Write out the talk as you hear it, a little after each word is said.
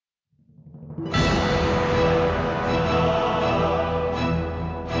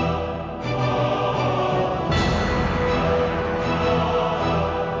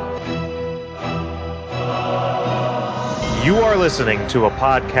listening to a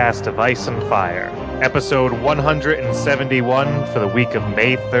podcast of Ice and Fire, episode 171 for the week of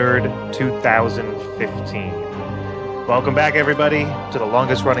May 3rd, 2015. Welcome back, everybody, to the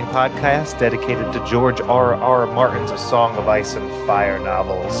longest-running podcast dedicated to George R.R. Martin's A Song of Ice and Fire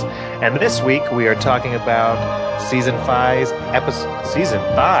novels. And this week, we are talking about Season 5's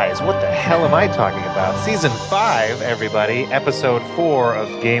what the hell am I talking about? Season 5, everybody, Episode 4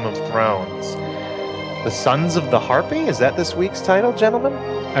 of Game of Thrones. The Sons of the Harpy? Is that this week's title, gentlemen?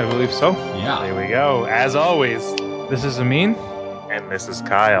 I believe so. Yeah. Here we go. As always, This is Amin. and this is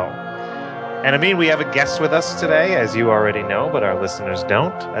Kyle. And Amin, we have a guest with us today, as you already know, but our listeners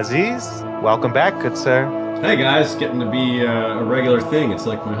don't. Aziz, welcome back, good sir. Hey guys, getting to be a regular thing. It's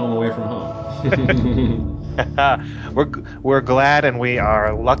like my home away from home. We're glad and we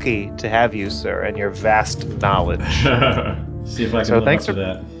are lucky to have you, sir, and your vast knowledge. See if I can live up to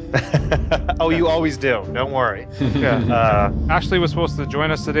that. Oh, you always do. Don't worry. Yeah. Ashley was supposed to join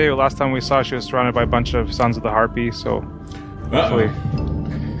us today. Last time we saw, she was surrounded by a bunch of Sons of the Harpy. So hopefully,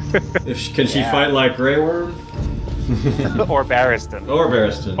 Can she fight like Grey Worm? Or Barristan. Or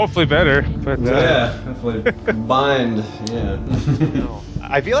Barristan. hopefully better. But Yeah, hopefully bind. Yeah.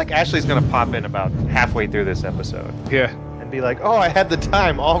 I feel like Ashley's going to pop in about halfway through this episode yeah. and be like, "Oh, I had the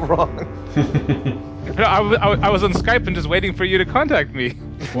time all wrong." No, I was on Skype and just waiting for you to contact me.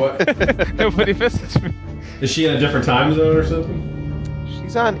 What? Nobody messaged me. Is she in a different time zone or something?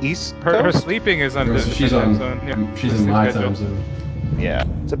 She's on East Her Coast. sleeping is on Or the so she's on. zone. Yeah. She's in my time zone. Yeah,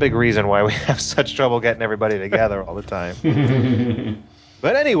 it's a big reason why we have such trouble getting everybody together all the time.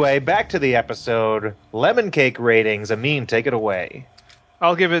 But anyway, back to the episode. Lemon cake ratings. Amin, take it away.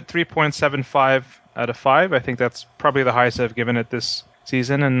 I'll give it 3.75 out of 5. I think that's probably the highest I've given it this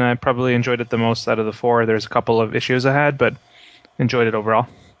season, and I probably enjoyed it the most out of the 4. There's a couple of issues I had, but enjoyed it overall.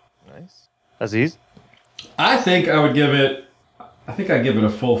 Nice. Aziz? I think I'd give it a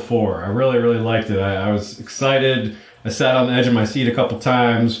full 4. I really, really liked it. I was excited. I sat on the edge of my seat a couple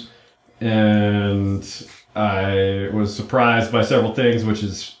times, and I was surprised by several things, which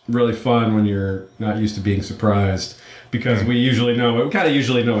is really fun when you're not used to being surprised, because we kind of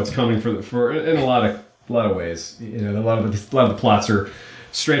usually know what's coming for in a lot of ways. You know, a lot of the plots are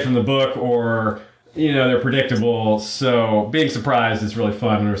straight from the book, or they're predictable. So being surprised is really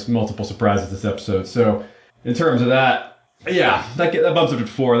fun, and there's multiple surprises this episode. So in terms of that, yeah, that bumps it to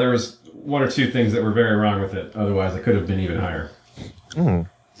 4. There was one or two things that were very wrong with it. Otherwise, it could have been even higher.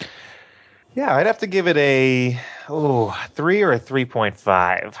 Yeah, I'd have to give it a 3 or a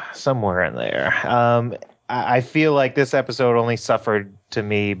 3.5, somewhere in there. I feel like this episode only suffered to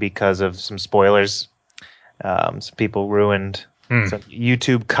me because of some spoilers. Some people ruined, some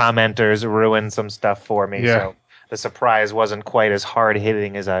YouTube commenters ruined some stuff for me. Yeah. So the surprise wasn't quite as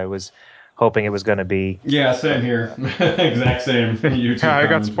hard-hitting as I was hoping it was going to be. Yeah, same here. Exact same. YouTube Yeah, I got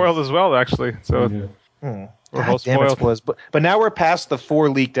comments. spoiled as well, actually. So Yeah. we're all God damn, it spoiled. was. But now we're past the 4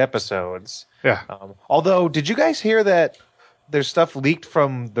 leaked episodes. Yeah. Although, did you guys hear that there's stuff leaked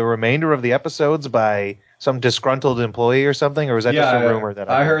from the remainder of the episodes by some disgruntled employee or something? Or was that just a rumor that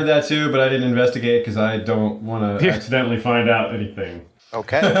I heard that too, but I didn't investigate because I don't want to accidentally find out anything.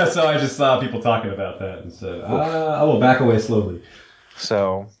 Okay. So I just saw people talking about that and said, I will back away slowly.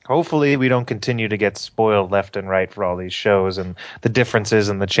 So hopefully we don't continue to get spoiled left and right for all these shows and the differences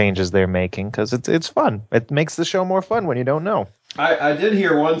and the changes they're making, because it's fun. It makes the show more fun when you don't know. I did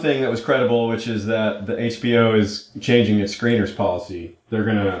hear one thing that was credible, which is that the HBO is changing its screeners policy.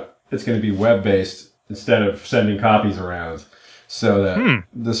 It's gonna be web-based instead of sending copies around, so that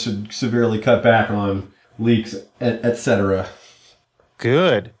this should severely cut back on leaks, etc.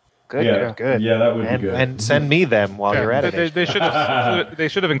 Good. Yeah, that would be good. And send me them while you're at it. They should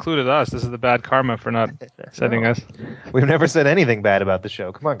have included us. This is the bad karma for not sending us. We've never said anything bad about the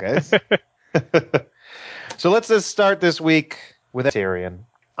show. Come on, guys. So let's just start this week with Tyrion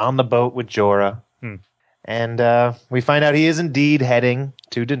on the boat with Jorah. And we find out he is indeed heading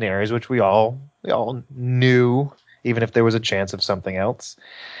to Daenerys, which we all knew, even if there was a chance of something else.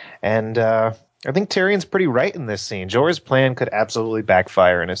 And I think Tyrion's pretty right in this scene. Jorah's plan could absolutely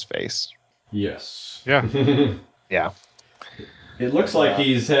backfire in his face. Yes. Yeah. Yeah. It looks like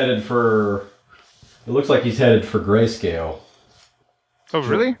he's headed for grayscale. Oh,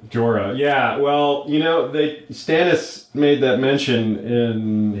 really? Jorah. Yeah. Well, Stannis made that mention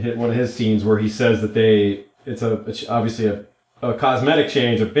in one of his scenes where he says that it's obviously a cosmetic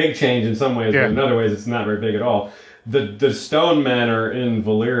change, a big change in some ways, but in other ways it's not very big at all. The stone men are in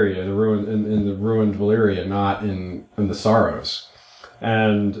Valyria, in the ruined Valyria, not in the Sorrows.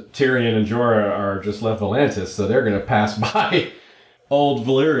 And Tyrion and Jorah are just left Volantis, so they're going to pass by old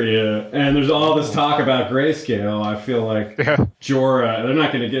Valyria, and there's all this talk about grayscale. I feel like Jorah, they're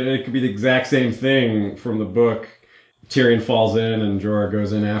not going to get it. It could be the exact same thing from the book. Tyrion falls in, and Jorah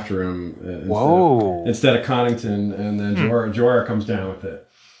goes in after him instead of Connington, and then Jorah comes down with it.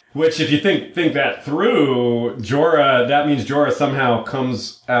 Which, if you think that through, that means Jorah somehow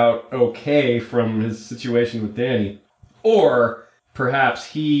comes out okay from his situation with Dany, or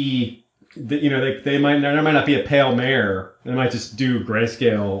perhaps there might not be a pale mare. They might just do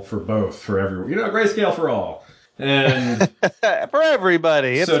grayscale for both, for everyone. Grayscale for all. And for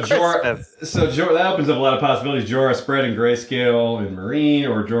everybody. It's Christmas. Jorah, that opens up a lot of possibilities. Jorah spreading grayscale in Marine,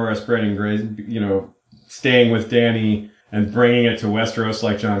 or Jorah spreading staying with Dany and bringing it to Westeros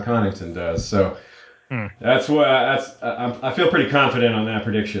like John Connington does. So that's what I feel pretty confident on that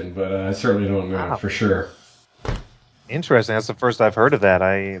prediction, but I certainly don't know for sure. Interesting. That's the first I've heard of that.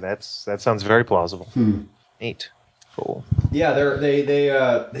 That sounds very plausible. Neat. Cool. Yeah,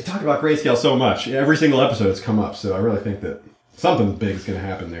 they talk about grayscale so much. Every single episode has come up, so I really think that something big is going to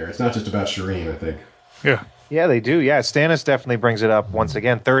happen there. It's not just about Shireen, I think. Yeah. Yeah, they do. Yeah, Stannis definitely brings it up once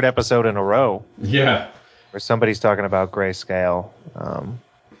again. Third episode in a row. Yeah. Where somebody's talking about grayscale.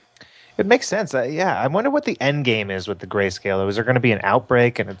 It makes sense. I wonder what the end game is with the grayscale. Is there going to be an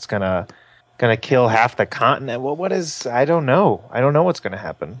outbreak and it's gonna kill half the continent? Well, what is? I don't know. I don't know what's going to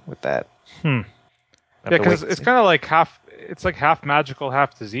happen with that. Yeah, because it's kind of like half magical,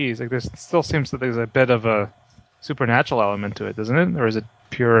 half disease. Like there still seems that there's a bit of a supernatural element to it, doesn't it? Or is it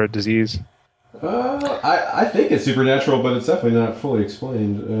pure disease? I think it's supernatural, but it's definitely not fully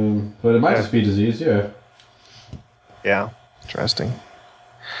explained. But it might just be disease, yeah. Yeah, interesting.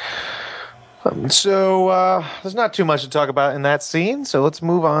 So there's not too much to talk about in that scene. So let's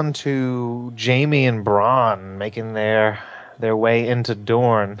move on to Jaime and Bronn making their way into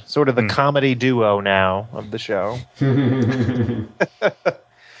Dorne. Sort of the comedy duo now of the show.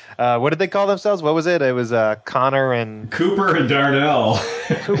 What did they call themselves? What was it? It was Connor and... Cooper and Darnell.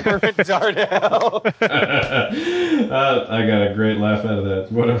 Cooper and Darnell. I got a great laugh out of that.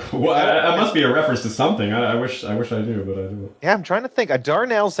 That must be a reference to something. I wish I knew, but I don't. Yeah, I'm trying to think.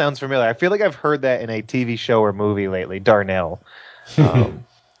 Darnell sounds familiar. I feel like I've heard that in a TV show or movie lately. Darnell.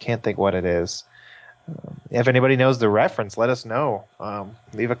 Can't think what it is. If anybody knows the reference, let us know.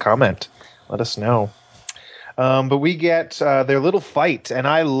 Leave a comment. Let us know. But we get their little fight, and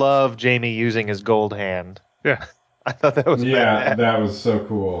I love Jaime using his gold hand. Yeah. I thought that was badass. That was so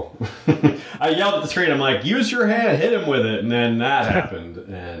cool. I yelled at the screen, I'm like, use your hand, hit him with it, and then that happened,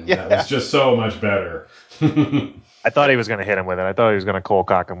 and that was just so much better. I thought he was going to hit him with it. I thought he was going to cold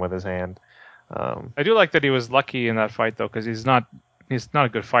cock him with his hand. I do like that he was lucky in that fight, though, because he's not a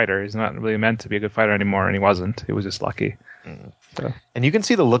good fighter. He's not really meant to be a good fighter anymore, and he wasn't. He was just lucky. So. And you can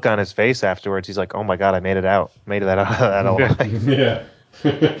see the look on his face afterwards. He's like, "Oh my god, I made it out. Made that out of that alive." Yeah.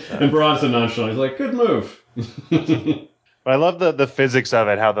 And Bronn's so nonchalant. He's like, "Good move." But I love the physics of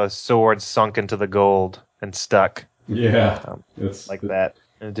it. How the sword sunk into the gold and stuck. Yeah, it's like that,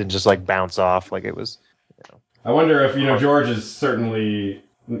 and it didn't just like bounce off like it was. I wonder if George is certainly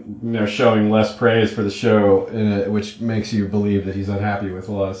showing less praise for the show, which makes you believe that he's unhappy with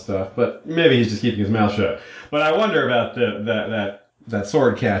a lot of stuff. But maybe he's just keeping his mouth shut. But I wonder about that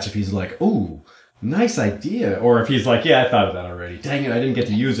sword catch. If he's like, "Ooh, nice idea," or if he's like, "Yeah, I thought of that already. Dang it, I didn't get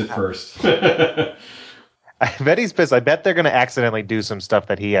to use it first." I bet he's pissed. I bet they're going to accidentally do some stuff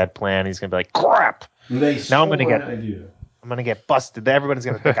that he had planned. He's going to be like, "Crap! Now I'm going to get busted. Everybody's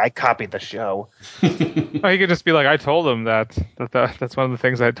going to think I copied the show." He could just be like, "I told him that's one of the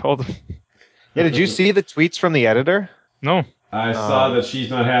things I told him." Yeah, did you see the tweets from the editor? No. I saw that she's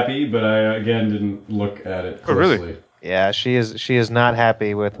not happy, but I again didn't look at it closely. Oh, really? Yeah, she is not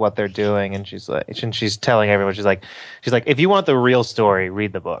happy with what they're doing, and she's telling everyone, she's like, if you want the real story,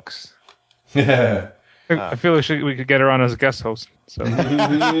 read the books. Yeah. I feel like we could get her on as a guest host. So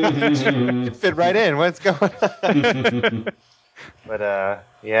fit right in. What's going on? But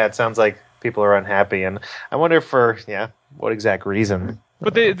yeah, it sounds like people are unhappy, and I wonder for what exact reason.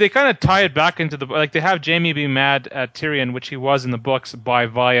 But they kind of tie it back into they have Jaime be mad at Tyrion, which he was in the books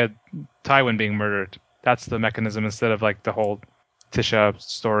via Tywin being murdered. That's the mechanism instead of like the whole Tisha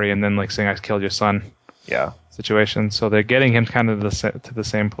story and then like saying I killed your son. Yeah. Situation. So they're getting him kind of to the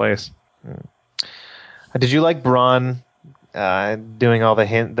same place. Did you like Bronn doing all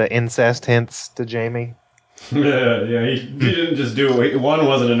the incest hints to Jaime? Yeah. He didn't just do it. One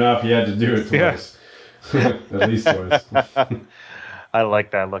wasn't enough. He had to do it twice. Yeah. At least twice. I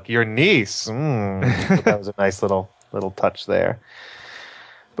like that look. Your niece. That was a nice little touch there.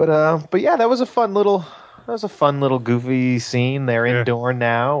 But yeah, that was a fun little that was a fun little goofy scene. They're Yeah. in Dorne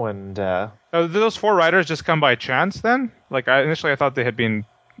now, and Did those 4 riders just come by chance then? Like initially I thought they had been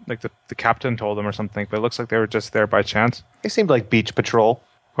like the captain told them or something, but it looks like they were just there by chance. they seemed like beach patrol.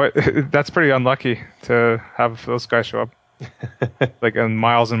 But that's pretty unlucky to have those guys show up. Like in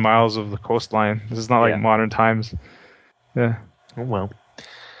miles and miles of the coastline. This is not like modern times. Yeah. Oh, well.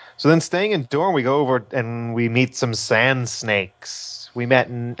 So then staying in Dorne, we go over and we meet some sand snakes. We met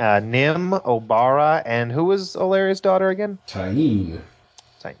Nim, Obara, and who was Olaria's daughter again? Tyene.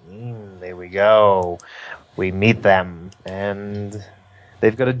 Tyene, there we go. We meet them, and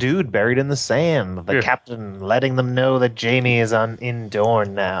they've got a dude buried in the sand. The captain letting them know that Jaime is in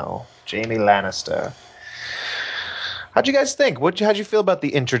Dorne now. Jaime Lannister. How'd you guys think? How'd you feel about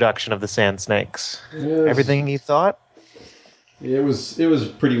the introduction of the sand snakes? Everything you thought? It was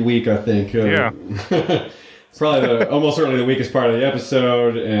pretty weak, I think. Yeah. Probably almost certainly the weakest part of the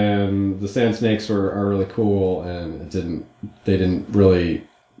episode, and the sand snakes are really cool, and they didn't really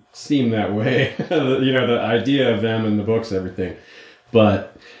seem that way. The idea of them in the books, everything,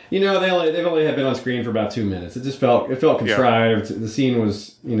 but they've only been on screen for about 2 minutes. It felt contrived. Yeah. The scene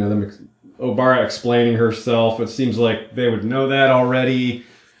was them Obara explaining herself. It seems like they would know that already.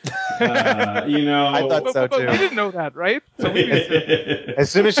 I thought so too. We didn't know that, right? So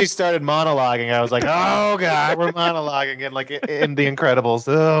as soon as she started monologuing, I was like, "Oh God, we're monologuing again, like in The Incredibles."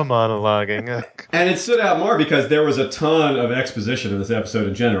 Oh, monologuing. And it stood out more because there was a ton of exposition in this episode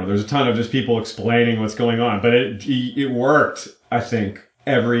in general. There's a ton of just people explaining what's going on, but it worked, I think,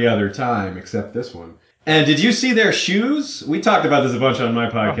 every other time except this one. And did you see their shoes? We talked about this a bunch on my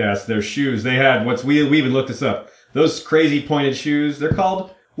podcast. Their shoes. They had we even looked this up. Those crazy pointed shoes. They're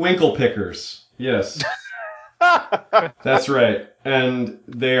called winkle pickers. Yes. That's right. And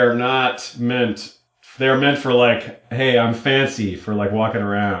they're meant for like, hey, I'm fancy for like walking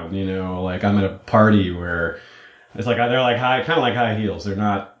around, like I'm at a party where it's like they're like kind of like high heels. They're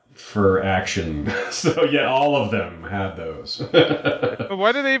not for action. So yet all of them have those. But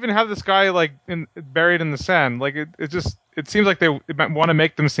why do they even have this guy like buried in the sand? Like it seems like they want to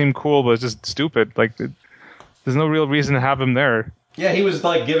make them seem cool, but it's just stupid. Like there's no real reason to have him there. Yeah, he was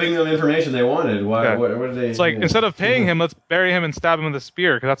like giving them information they wanted. Why? Yeah. What did they? It's like instead of paying him, let's bury him and stab him with a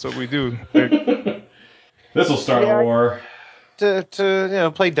spear, because that's what we do. This will start a war.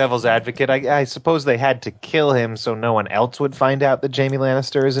 To play devil's advocate, I suppose they had to kill him so no one else would find out that Jaime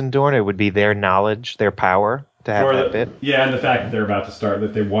Lannister is in Dorne. It would be their knowledge, their power to have that bit. Yeah, and the fact that they're about to start,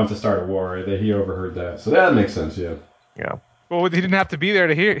 that they want to start a war, that he overheard that. So that makes sense. Yeah. Yeah. Well, he didn't have to be there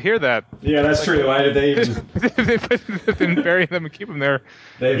to hear that. Yeah, that's true. Why did they even... they didn't bury them and keep them there.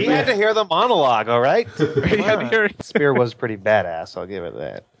 He had to hear the monologue, all right? He had to hear it. Spear was pretty badass, I'll give it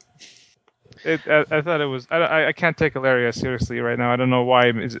that. I thought it was... I can't take Ilaria seriously right now. I don't know why,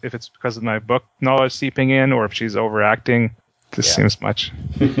 if it's because of my book knowledge seeping in, or if she's overacting. This seems much.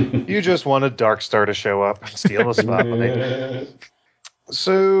 You just wanted Darkstar to show up and steal the spotlight.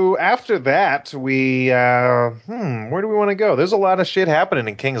 So after that, we where do we want to go? There's a lot of shit happening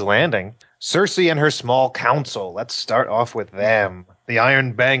in King's Landing. Cersei and her small council. Let's start off with them. The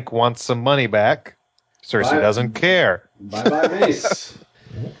Iron Bank wants some money back. Cersei doesn't care. Bye-bye Mace.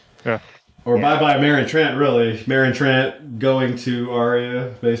 Yeah. Or bye-bye Meryn Trant, really. Meryn Trant going to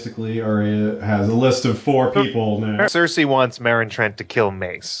Arya. Basically, Arya has a list of 4 people now. Cersei wants Meryn Trant to kill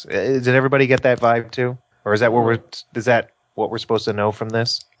Mace. Did everybody get that vibe too? Or is that what we're supposed to know from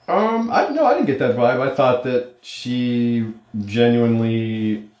this? I didn't get that vibe. I thought that she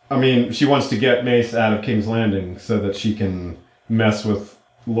genuinely... I mean, she wants to get Mace out of King's Landing so that she can mess with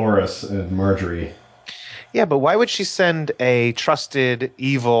Loras and Marjorie. Yeah, but why would she send a trusted,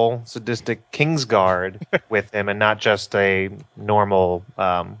 evil, sadistic Kingsguard with him and not just a normal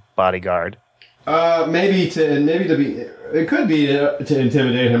bodyguard? Maybe to be... It could be to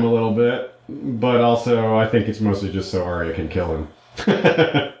intimidate him a little bit, but also I think it's mostly just so Arya can kill him.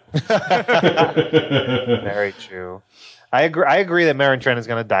 Very true. I agree that Meryn Trant is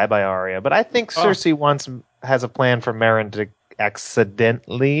going to die by Arya, but I think Cersei has a plan for Meryn to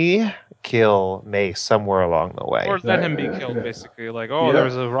accidentally kill Mace somewhere along the way. Or let him be killed, basically. Like, there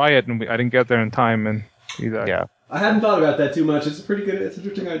was a riot and I didn't get there in time and he died. Yeah. I hadn't thought about that too much. It's an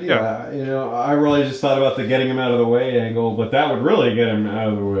interesting idea. Yeah. I really just thought about the getting him out of the way angle, but that would really get him out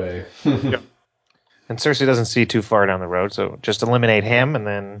of the way. Yeah. And Cersei doesn's see too far down the road, so just eliminate him, and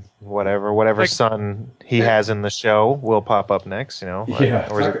then whatever son he has in the show will pop up next, Yeah.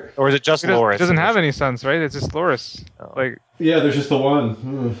 Or is it just Loras? He doesn't have any sons, right? It's just Loras. Yeah, there's just the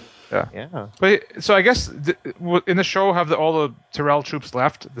one. Yeah. But so I guess in the show, have all the Tyrell troops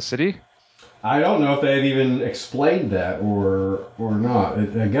left the city? I don't know if they've even explained that or not.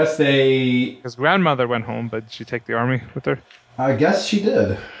 I guess they. His grandmother went home, but did she take the army with her? I guess she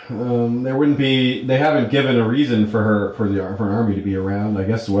did. There wouldn't be. They haven't given a reason for an army to be around. I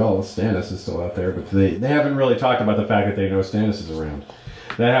guess Stannis is still out there, but they haven't really talked about the fact that they know Stannis is around.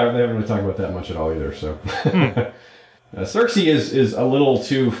 They haven't really talked about that much at all either. So Cersei is a little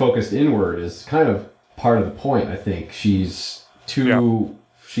too focused inward. Is kind of part of the point. I think she's too. Yeah.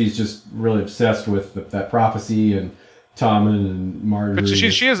 She's just really obsessed with that prophecy and Tommen and Marjorie. But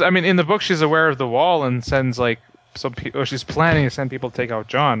she is. I mean, in the book, she's aware of the wall and sends like some people. She's planning to send people to take out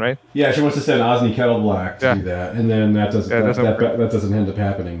Jon, right? Yeah, she wants to send Osney Kettleblack to do that, and then that doesn't that doesn't end up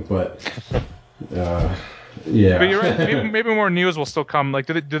happening. But yeah. But you're right. Maybe more news will still come. Like,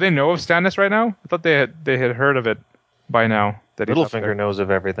 do they know of Stannis right now? I thought they had heard of it by now. That Littlefinger knows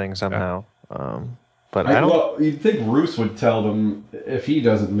of everything somehow. Yeah. But I don't. Well, you'd think Roose would tell them if he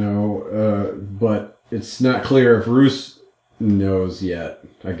doesn't know, but it's not clear if Roose knows yet.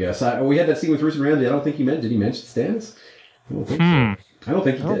 I guess we had that scene with Roose and Ramsay. I don't think did he mention Stannis? I don't think so. I don't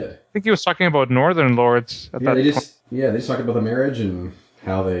think he did. I think he was talking about Northern Lords. They just talked about the marriage and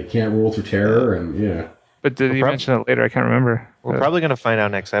how they can't rule through terror and. But did he mention it later? I can't remember. We're probably going to find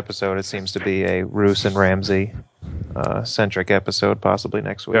out next episode. It seems to be a Roose and Ramsay centric episode, possibly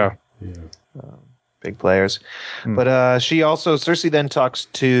next week. Yeah. Big players. But Cersei then talks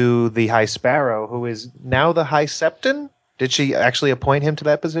to the High Sparrow, who is now the High Septon. Did she actually appoint him to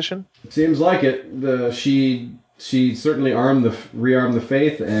that position? Seems like it. She certainly rearmed the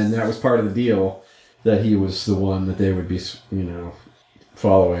faith, and that was part of the deal, that he was the one that they would be,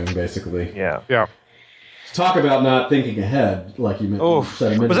 following, basically. Yeah. Yeah. Talk about not thinking ahead, like you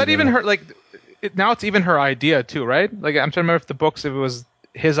said a minute was that ago. even her? Like, now it's even her idea too, right? Like, I'm trying to remember if the books, if it was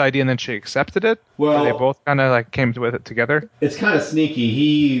his idea and then she accepted it. Well, they both kind of like came with it together. It's kind of sneaky.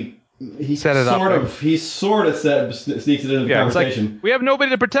 He set it up. He sort of sneaks it into the conversation. It's like, we have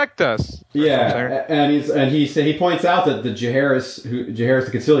nobody to protect us. Yeah, and he points out that the Jaehaerys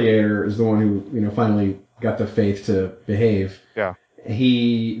the Conciliator is the one who finally got the faith to behave. Yeah.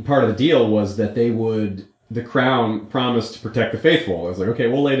 Part of the deal was that the crown promised to protect the faithful. It was like, okay,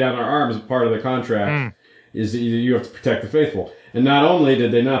 we'll lay down our arms. Part of the contract is that you have to protect the faithful. And not only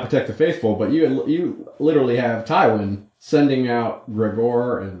did they not protect the faithful, but you literally have Tywin sending out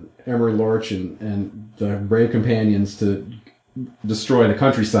Gregor and Emery Lorch and the brave companions to destroy the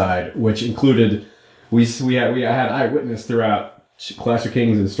countryside, which included we had eyewitness throughout Clash of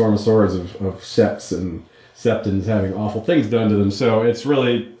Kings and Storm of Swords of septs and septons having awful things done to them. So it's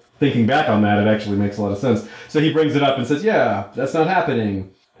really, thinking back on that, it actually makes a lot of sense. So he brings it up and says, yeah, that's not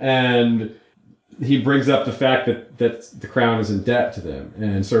happening. And he brings up the fact that the crown is in debt to them.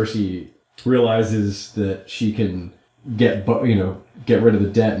 And Cersei realizes that she can get rid of the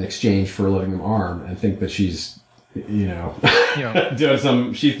debt in exchange for letting them arm, and think that she's, doing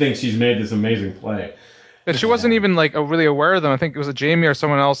some, she thinks she's made this amazing play. And she wasn't even like really aware of them. I think it was Jamie or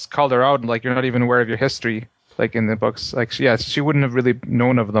someone else called her out, like, you're not even aware of your history, like in the books. Like, she wouldn't have really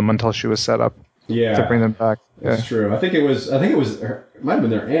known of them until she was set up to bring them back. That's true. I think it was her, it might have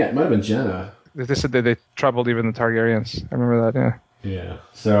been their aunt, it might have been Jenna. They said that they troubled even the Targaryens. I remember that, yeah. Yeah.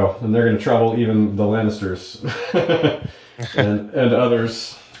 So, and they're going to trouble even the Lannisters and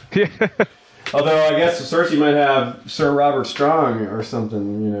others. Yeah. Although I guess Cersei might have Sir Robert Strong or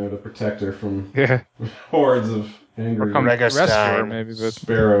something, to protect her from hordes of angry maybe, but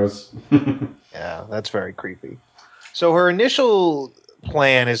sparrows. Yeah, that's very creepy. So her initial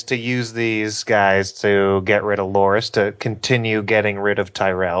plan is to use these guys to get rid of Loras, to continue getting rid of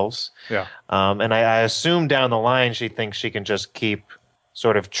Tyrells. Yeah. And I assume down the line she thinks she can just keep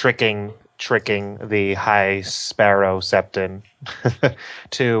sort of tricking the High Sparrow Septon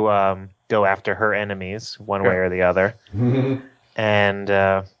to go after her enemies one way or the other. And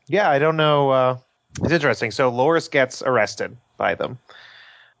I don't know. It's interesting. So Loras gets arrested by them,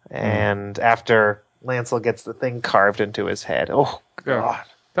 and after Lancel gets the thing carved into his head. Oh God,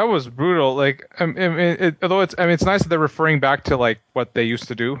 that was brutal. Like, although it's nice that they're referring back to like what they used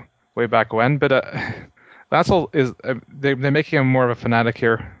to do way back when, but Lancel is they're making him more of a fanatic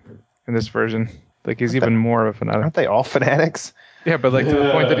here in this version. Like, he's even more of a fanatic. Aren't they all fanatics? Yeah, but like to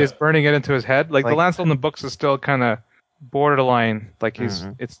the point that he's burning it into his head. Like the Lancel in the books is still kind of borderline. Like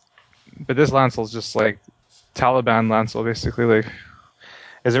but this Lancel's just like Taliban Lancel, basically. Like,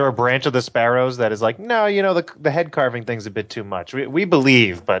 is there a branch of the Sparrows that is like, no, the head carving thing's a bit too much. We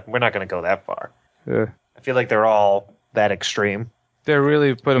believe, but we're not going to go that far. Yeah. I feel like they're all that extreme. They're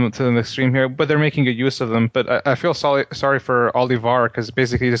really put them to an extreme here, but they're making good use of them. But I feel sorry for Olivar, because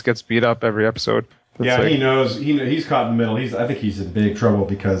basically he just gets beat up every episode. Yeah, like, he knows. He's caught in the middle. I think he's in big trouble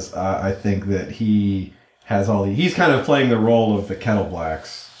because I think that he has he's kind of playing the role of the Kettle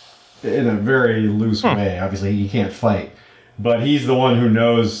Blacks in a very loose way. Obviously, he can't fight, but he's the one who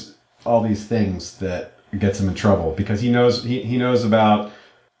knows all these things that gets him in trouble because he knows about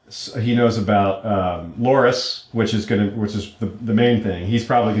Loras, which is the main thing. He's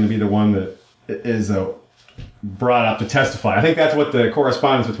probably going to be the one that is brought up to testify. I think that's what the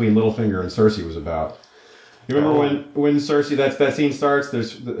correspondence between Littlefinger and Cersei was about. You remember when Cersei that scene starts?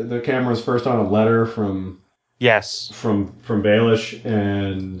 There's the camera's first on a letter from Baelish,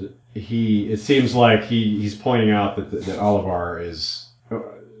 and it seems like he's pointing out that Oliver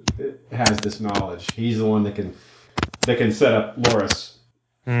has this knowledge. He's the one that can set up Loras.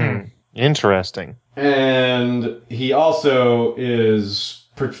 Interesting. And he also is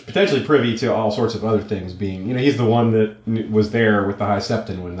potentially privy to all sorts of other things. Being, he's the one that was there with the High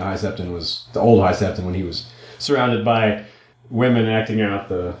Septon when the High Septon was the old High Septon when he was surrounded by women acting out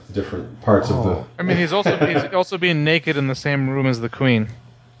the different parts of the. I mean, he's also being naked in the same room as the Queen,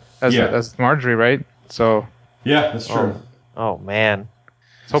 as Marjorie, right? So. Yeah, that's true. Oh man.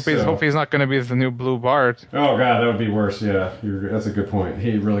 Hope he's not going to be the new Blue Bart. Oh god, that would be worse. Yeah, that's a good point.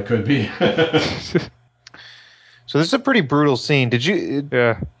 He really could be. So this is a pretty brutal scene. Did you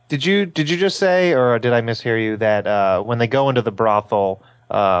just say, or did I mishear you, that when they go into the brothel,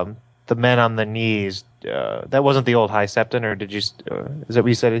 the men on the knees, that wasn't the old High Septon, or did you? Is that what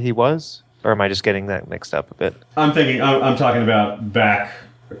you said he was, or am I just getting that mixed up a bit? I'm talking about back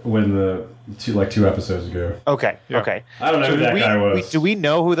when 2 episodes ago. Okay, yeah. Okay. I don't know who that guy was. Do we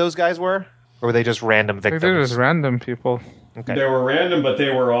know who those guys were, or were they just random victims? They're just random people. Okay. They were random, but they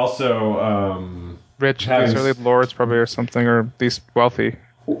were also rich, necessarily lords, probably, or something, or at least wealthy.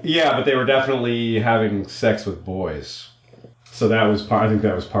 Yeah, but they were definitely having sex with boys. So I think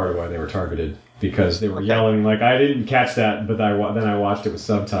that was part of why they were targeted, because they were yelling. Like, I didn't catch that, but then I watched it with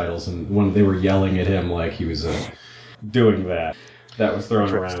subtitles, and when they were yelling at him like he was doing that. That was thrown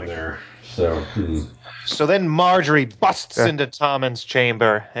around there. So then Marjorie busts into Tommen's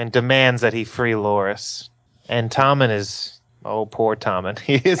chamber and demands that he free Loras. And Tommen is... Oh, poor Tommen.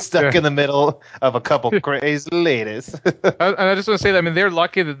 He is stuck in the middle of a couple crazy ladies. And I just want to say that, I mean, they're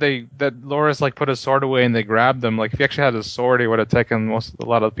lucky that Loras put his sword away and they grabbed him. Like, if he actually had his sword, he would have taken a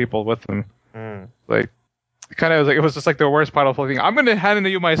lot of people with him. Like, kind of, it was just like the worst possible thing. I'm going to hand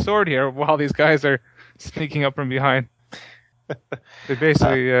you my sword here while these guys are sneaking up from behind. They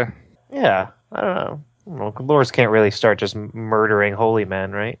basically, yeah, I don't know. Loras can't really start just murdering holy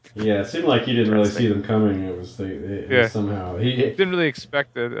men, right? Yeah, it seemed like he didn't really see them coming. It was somehow he didn't really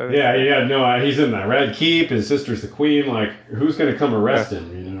expect it. He's in the Red Keep. His sister's the queen. Like, who's going to come arrest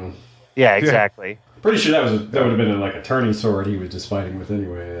him? Yeah, exactly. Pretty sure that would have been a turning sword he was just fighting with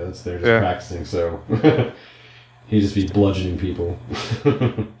anyway. They're just practicing, so he'd just be bludgeoning people.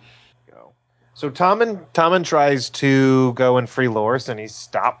 So Tommen tries to go and free Loras, and he's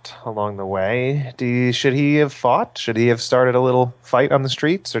stopped along the way. Should he have fought? Should he have started a little fight on the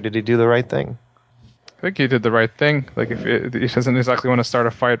streets, or did he do the right thing? I think he did the right thing. Like, if he doesn't exactly want to start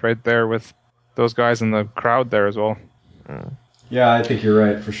a fight right there with those guys in the crowd there as well. Yeah, I think you're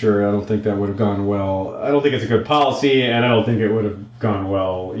right for sure. I don't think that would have gone well. I don't think it's a good policy, and I don't think it would have gone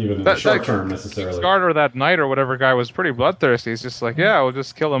well even in the short term necessarily. Guard or that knight or whatever guy was pretty bloodthirsty. He's just like, we'll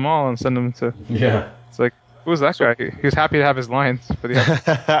just kill them all and send them to. Yeah. It's like, who's that guy? He was happy to have his lines for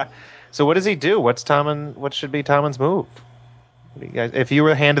the. So what does he do? What should be Tommen's move? If you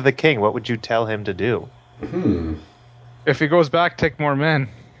were hand of the king, what would you tell him to do? If he goes back, take more men.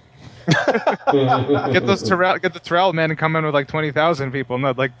 Get the Terrell men and come in with 20,000 people,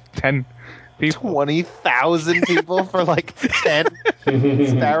 not 10 people. 20,000 people for 10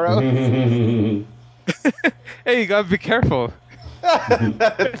 sparrows? Hey, you gotta be careful.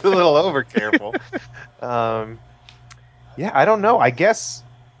 That's a little over careful. I don't know. I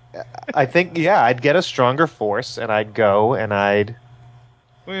think I'd get a stronger force and I'd go and I'd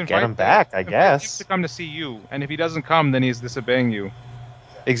get him back, I guess. He has to come to see you, and if he doesn't come, then he's disobeying you.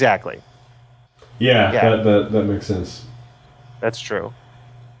 Exactly. Yeah. That makes sense. That's true.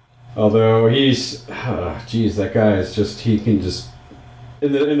 Although that guy is he can just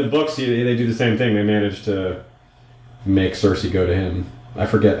in the books they do the same thing. They manage to make Cersei go to him. I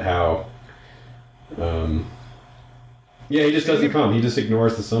forget how. He just doesn't come. He just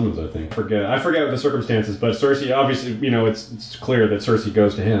ignores the summons. I think. I forget the circumstances, but Cersei obviously, it's clear that Cersei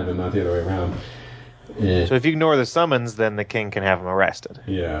goes to him and not the other way around. So if you ignore the summons, then the king can have him arrested.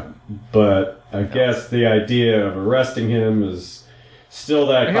 Yeah, but I guess the idea of arresting him is still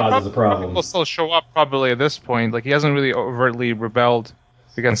causes a problem. He'll still show up probably at this point. Like, he hasn't really overtly rebelled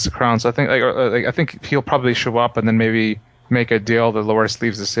against the crown. So I think I think he'll probably show up and then maybe make a deal that Loras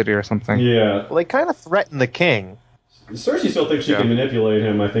leaves the city or something. Yeah. Well, they kind of threaten the king. Cersei still thinks she can manipulate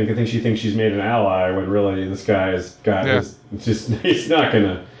him. I think she thinks she's made an ally when really this guy has got his, just he's not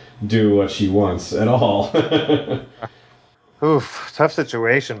gonna do what she wants at all. Oof, tough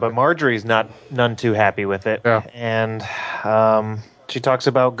situation. But Marjorie's none too happy with it, and she talks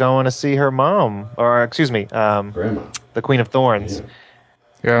about going to see her mom, or excuse me, Grandma, the Queen of Thorns.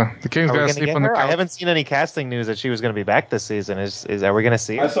 Yeah, the king's gonna sleep on the couch. I haven't seen any casting news that she was going to be back this season. Are we going to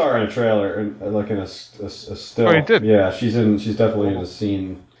see her? I saw her in a trailer, like in a still. Oh, you did? Yeah, she's definitely in a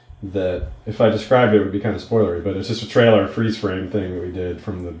scene that, if I described it, would be kind of spoilery, but it's just a trailer freeze frame thing that we did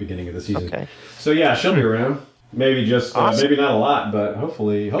from the beginning of the season. Okay. So yeah, she'll be around. Maybe just maybe not a lot, but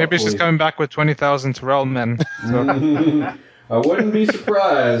hopefully. Maybe she's coming back with 20,000 Tyrell men. So. I wouldn't be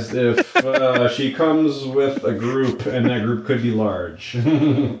surprised if she comes with a group, and that group could be large.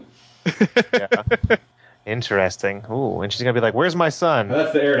 Yeah. Interesting. Ooh, and she's gonna be like, "Where's my son?"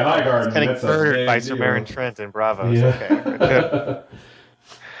 That's the heir to Highgarden. He's getting That's murdered by Sir Meryn Trent in Bravos. Yeah. Okay.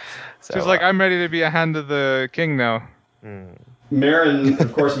 She's like, "I'm ready to be a hand of the king now." Meryn,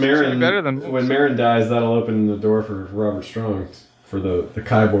 of course, Meryn. Better than when Meryn dies, that'll open the door for Robert Strong for the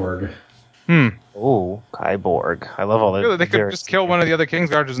Kyborg. Oh, Kyborg. I love all that. Really, they could just kill one of the other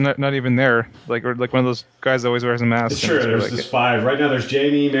Kingsguard who's not even there. Or one of those guys that always wears a mask. It's true, there's just 5. Right now there's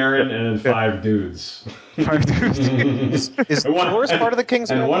Jaime, Meryn, and then 5 dudes. 5 dudes. Is Loras part of the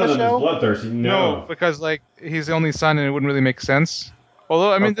Kingsguard and one in of the them show? is bloodthirsty. No, because he's the only son and it wouldn't really make sense.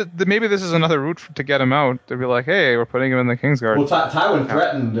 Although, I mean, maybe this is another route to get him out. They'd be like, hey, we're putting him in the Kingsguard. Well, Tywin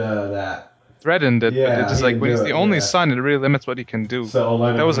threatened that. Threatened it, but it's just like when he's the only son, it really limits what he can do. So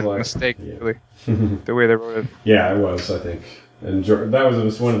that was a mistake, really, the way they wrote it. Yeah, it was, I think. And that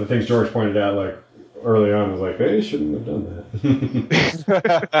was one of the things George pointed out, like, early on, was like, they shouldn't have done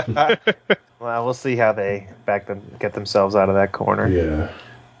that. Well, we'll see how they get themselves out of that corner. Yeah.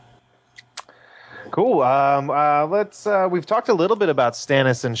 Cool. Let's. We've talked a little bit about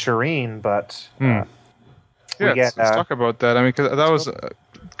Stannis and Shireen, but let's talk about that. I mean, because that was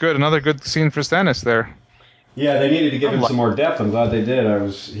good. Another good scene for Stannis there. Yeah, they needed to give him some more depth. I'm glad they did.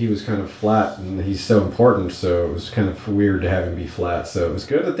 He was kind of flat, and he's so important, so it was kind of weird to have him be flat. So it was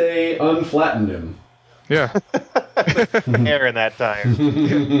good that they unflattened him. Yeah. Hair in that time.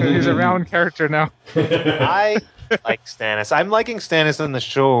 He's a round character now. I like Stannis. I'm liking Stannis in the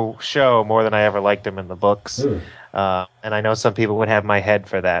show more than I ever liked him in the books. And I know some people would have my head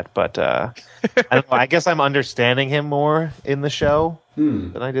for that, but I don't know. I guess I'm understanding him more in the show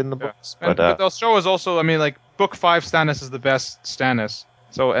than I did in the books. But the show is also, I mean, like, book 5 Stannis is the best Stannis.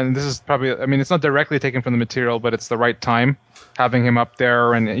 So, and this is probably, I mean, it's not directly taken from the material, but it's the right time having him up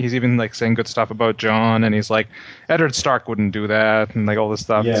there, and he's even like saying good stuff about Jon, and he's like, Eddard Stark wouldn't do that, and like all this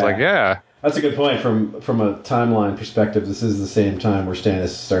stuff. Yeah. It's like, that's a good point from a timeline perspective. This is the same time where Stannis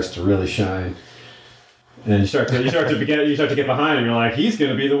starts to really shine, and you start to get behind him. You're like, he's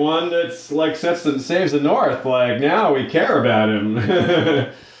going to be the one that's like saves the North. Like, now we care about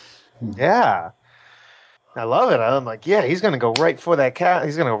him. Yeah. I love it. I'm like, yeah, he's going to go right for that cat.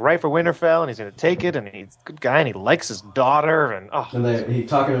 He's going to go right for Winterfell, and he's going to take it, and he's a good guy, and he likes his daughter, and he's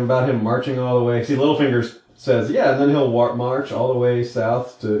talking about him marching all the way. See, Littlefinger says, yeah, and then he'll march all the way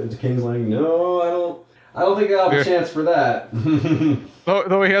south to King's Landing. No, I don't think I'll have a chance for that.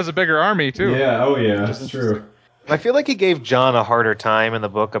 Though he has a bigger army too. Yeah, that's true. I feel like he gave Jon a harder time in the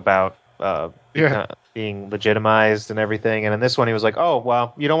book about being legitimized and everything, and in this one he was like, oh,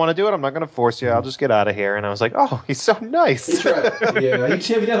 well, you don't want to do it, I'm not going to force you, I'll just get out of here. And I was like, oh, he's so nice. He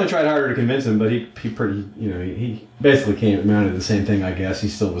definitely tried harder to convince him, but he basically mounted the same thing, I guess. He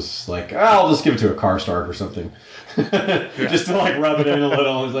still was like, I'll just give it to a Karstark or something. Just to like rub it in a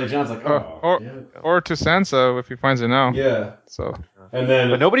little. He's like, John's like, or to Sansa if he finds it now. Yeah. So. And then,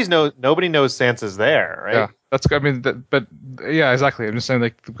 but nobody knows Sansa's there, right? Yeah, that's. I mean, but yeah, exactly. I'm just saying,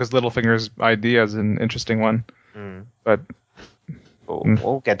 like, because Littlefinger's idea is an interesting one. But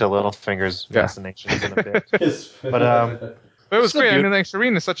we'll get to Littlefinger's fascinations in a bit. But it was great. I mean, like,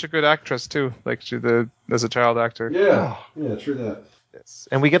 Shireen is such a good actress too. Like, as a child actor. Yeah, true that. Yes.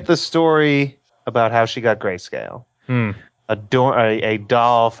 And we get the story about how she got grayscale. A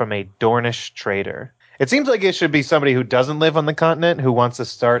doll from a Dornish trader. It seems like it should be somebody who doesn't live on the continent who wants to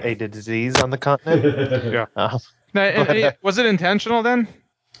start a disease on the continent. Was it intentional then?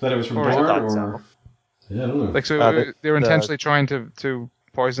 That it was from Dorne? Or... Yeah, I don't know. Like, so they were intentionally trying to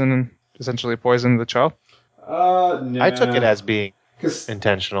essentially poison the child? No. I took it as being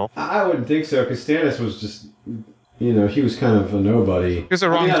intentional. I wouldn't think so, because Stannis was just he was kind of a nobody. He's a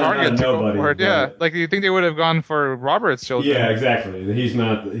wrong target not a to nobody, go for it. Yeah, but- like you think they would have gone for Robert's children? Yeah, exactly. He's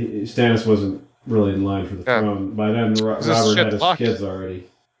not. Stannis wasn't really in line for the throne. By then, It's just Robert shit had his luck. kids already.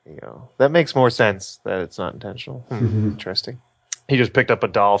 That makes more sense that it's not intentional. Interesting. He just picked up a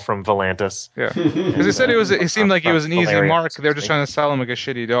doll from Volantis. Yeah, because he said it seemed like he was an easy Hilarious. mark. They were just trying to sell him like a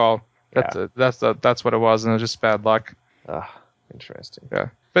shitty doll. That's what it was, and it was just bad luck. Interesting. Yeah,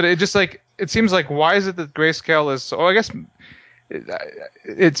 but it just like it seems like why is it that grayscale is? I guess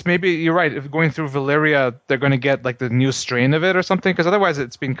it's maybe you're right. If going through Valyria, they're going to get like the new strain of it or something. Because otherwise,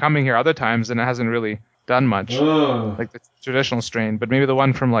 it's been coming here other times and it hasn't really done much, like the traditional strain. But maybe the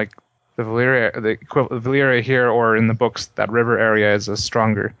one from like the Valyria here or in the books, that river area is a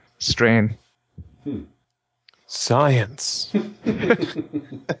stronger strain. Science. Too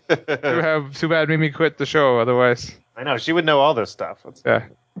bad made me quit the show. Otherwise, I know she would know all this stuff. Yeah.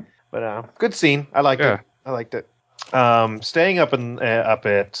 But good scene. I liked it. I liked it. Staying up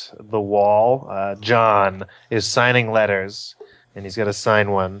at the wall, John is signing letters, and he's got to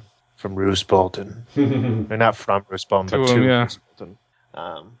sign one from Roose Bolton. Or not from Roose Bolton, but to Roose Bolton.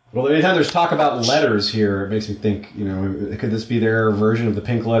 Well, anytime there's talk about letters here, it makes me think, could this be their version of the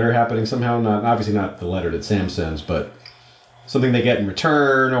pink letter happening somehow? Obviously not the letter that Sam sends, but something they get in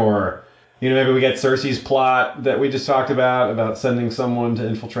return, or maybe we get Cersei's plot that we just talked about sending someone to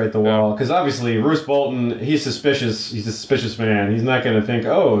infiltrate the wall. Because obviously, Roose Bolton, he's suspicious. He's a suspicious man. He's not going to think,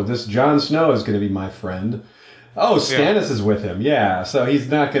 oh, this Jon Snow is going to be my friend. Oh, Stannis is with him. Yeah, so he's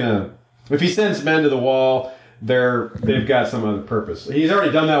not going to... If he sends men to the wall, they've got some other purpose. He's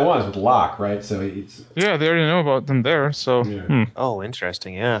already done that once with Locke, right? So they already know about them there. So Oh,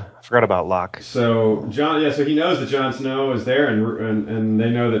 interesting. Yeah, I forgot about Locke. So so he knows that Jon Snow is there, and they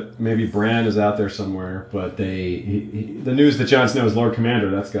know that maybe Bran is out there somewhere. But the news that Jon Snow is Lord Commander,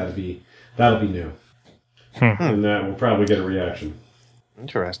 that'll be new, and that will probably get a reaction.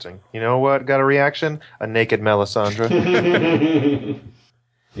 Interesting. You know what got a reaction? A naked Melisandre.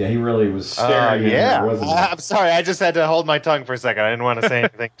 Yeah, he really was staring at her, wasn't he? I'm sorry, I just had to hold my tongue for a second. I didn't want to say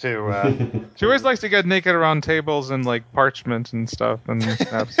anything too. She always likes to get naked around tables and like parchment and stuff and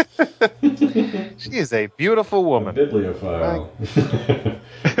snaps. She is a beautiful woman. A bibliophile.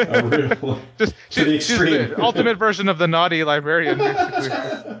 She's the ultimate version of the naughty librarian,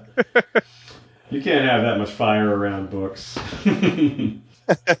 basically. You can't have that much fire around books.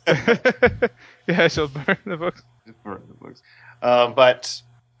 Yeah, she'll burn the books. But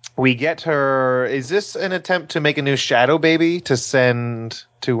we get her. Is this an attempt to make a new Shadow Baby to send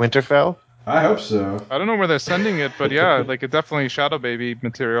to Winterfell? I hope so. I don't know where they're sending it, but yeah, like it definitely Shadow Baby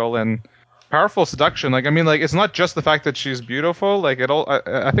material and powerful seduction. Like I mean, like it's not just the fact that she's beautiful. Like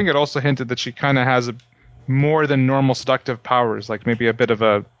I think it also hinted that she kind of has more than normal seductive powers. Like maybe a bit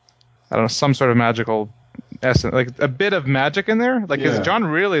of some sort of magical essence, like a bit of magic in there. Like because John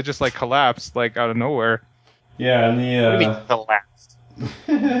really just like collapsed like out of nowhere. Yeah, and What do you mean collapsed?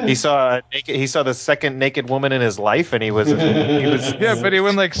 He saw the second naked woman in his life, and he was yeah, but he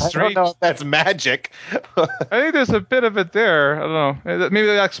went like straight. I don't know if that's magic. I think there's a bit of it there. I don't know. Maybe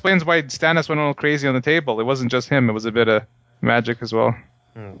that explains why Stannis went all crazy on the table. It wasn't just him. It was a bit of magic as well.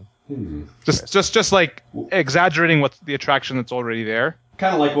 Just like exaggerating what the attraction that's already there.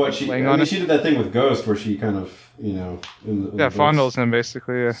 Kind of like what she did that thing with Ghost where she kind of, in the fondles him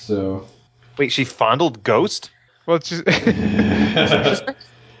basically. Yeah. So. Wait, she fondled Ghost? Well, she's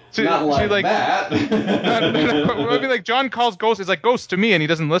not like that. I mean, like John calls Ghost. It's like Ghost to me, and he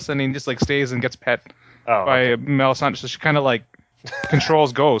doesn't listen. And he just like stays and gets pet by Melisandre. So she kind of like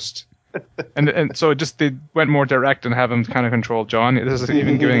controls Ghost, and so they went more direct and have him kind of control John. This is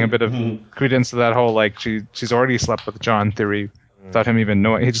even giving a bit of credence to that whole like she's already slept with John theory without him even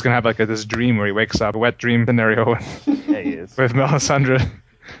knowing. He's just gonna have like this dream where he wakes up, a wet dream scenario with Melisandre.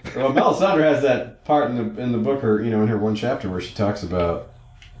 Well, Melisandre has that part in the book, or in her one chapter where she talks about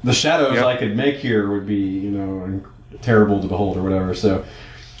the shadows I could make here would be, terrible to behold or whatever. So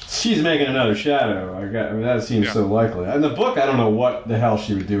she's making another shadow. That seems so likely. In the book, I don't know what the hell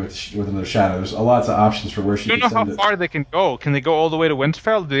she would do with another shadow. There's lots of options for where she. I don't know how far they can go. Can they go all the way to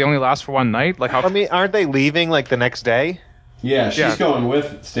Winterfell? Do they only last for one night? Like how? I mean, aren't they leaving like the next day? Yeah, she's going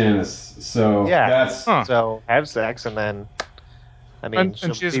with Stannis. So that's so have sex and then. I mean,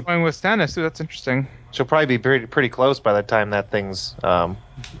 and she's going with Stannis too. That's interesting. She'll probably be pretty close by the time that thing's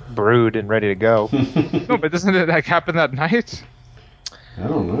brewed and ready to go. No, but doesn't it like happen that night? I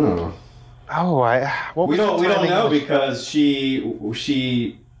don't know. Oh, we don't know because she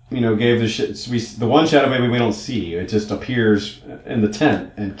gave the one Shadow Baby we don't see. It just appears in the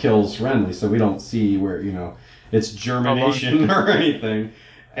tent and kills Renly, so we don't see where its germination or anything.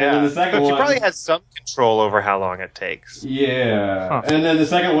 And then the second one, she probably has some control over how long it takes. Yeah. Huh. And then the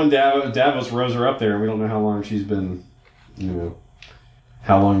second one, Davos rose her up there, and we don't know how long she's been,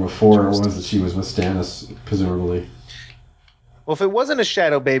 how long before it was that she was with Stannis, presumably. Well, if it wasn't a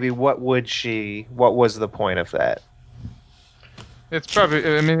shadow baby, what was the point of that? It's probably.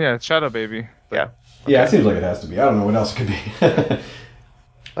 It's Shadow Baby. Yeah. Yeah, it seems like it has to be. I don't know what else it could be.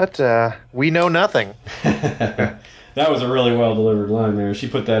 But we know nothing. That was a really well delivered line there. She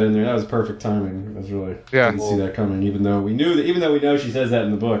put that in there. That was perfect timing. I was really didn't see that coming. Even though we know she says that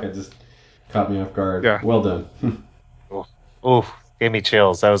in the book, it just caught me off guard. Yeah. Well done. Ooh, gave me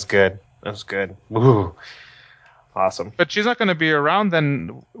chills. That was good. Ooh. Awesome. But she's not going to be around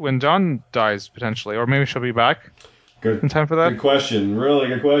then when Jon dies potentially, or maybe she'll be back. Good. In time for that. Good question. Really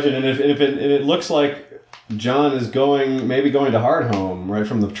good question. And if it looks like Jon is maybe going to Hardhome right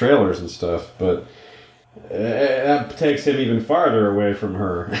from the trailers and stuff, but that takes him even farther away from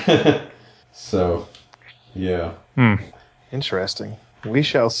her. So, yeah. Interesting. We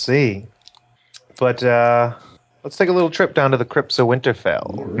shall see. But let's take a little trip down to the crypts of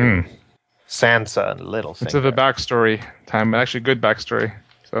Winterfell. Sansa and Littlefinger. It's a backstory time. Actually, good backstory.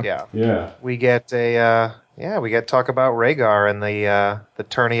 So. Yeah. We get talk about Rhaegar and the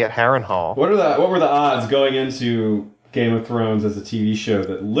tourney at Harrenhal. What were the odds going into Game of Thrones as a TV show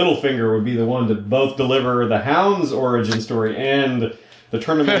that Littlefinger would be the one to both deliver the Hound's origin story and the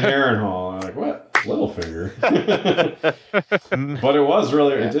tournament at Harrenhal? I'm like, what? Littlefinger? But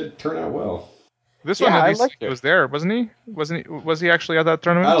it did turn out well. This one at least he was there, wasn't he? Was he actually at that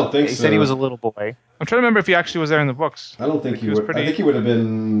tournament? I don't think so. He said he was a little boy. I'm trying to remember if he actually was there in the books. I don't think he would. I think he would have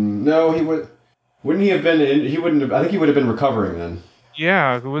been. No, he would. Wouldn't he have been? He wouldn't have. I think he would have been recovering then.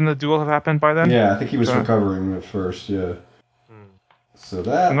 Yeah, wouldn't the duel have happened by then? Yeah, I think he was recovering at first. Yeah. So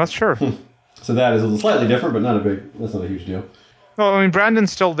that. I'm not sure. So that is slightly different, but that's not a huge deal. Well, I mean,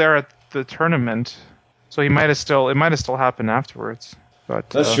 Brandon's still there at the tournament, so it might have still happened afterwards.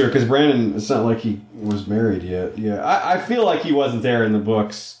 But that's true, because Brandon, it's not like he was married yet. Yeah, I feel like he wasn't there in the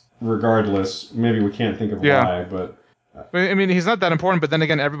books, regardless. Maybe we can't think of why, but. I mean, he's not that important, but then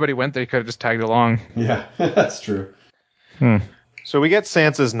again, everybody went there. He could have just tagged along. Yeah, that's true. So we get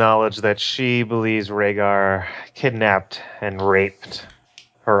Sansa's knowledge that she believes Rhaegar kidnapped and raped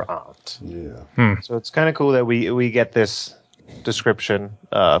her aunt. Yeah. So it's kind of cool that we get this description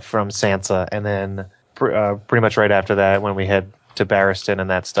from Sansa, and then pretty much right after that, when we head to Barristan and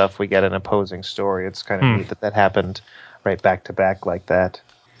that stuff, we get an opposing story. It's kind of neat that happened right back to back like that.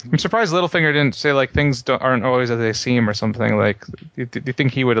 I'm surprised Littlefinger didn't say like things aren't always as they seem or something. Like, do you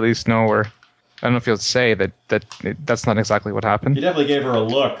think he would at least know, or I don't know if he'll say that's not exactly what happened. He definitely gave her a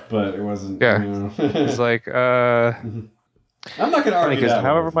look, but it wasn't. Yeah, it's like I'm not going to argue that.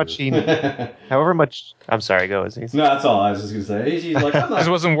 However much. I'm sorry. Go, Aziz. No, that's all I was just going to say. He's like, I'm not. It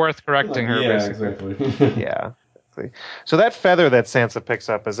wasn't worth correcting her. Yeah, basically. exactly. Yeah. So that feather that Sansa picks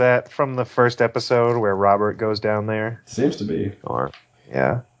up, is that from the first episode where Robert goes down there? Seems to be. Or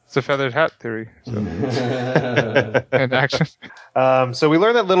yeah. It's a feathered hat theory. So. And action. So we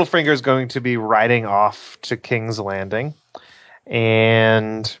learn that Littlefinger is going to be riding off to King's Landing,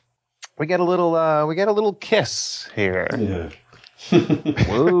 and we get a little kiss here. Yeah.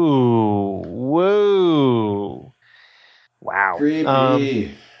 Whoa. Wow.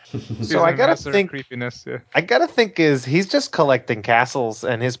 Creepy. So I gotta think creepiness. Yeah. I gotta think he's just collecting castles,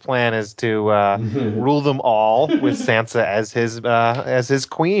 and his plan is to rule them all with Sansa as his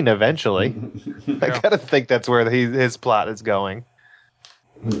queen eventually. I gotta think that's where his plot is going.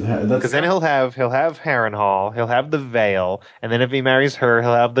 Because then he'll have Harrenhal, he'll have the Vale, and then if he marries her,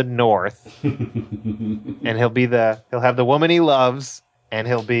 he'll have the North, and he'll have the woman he loves, and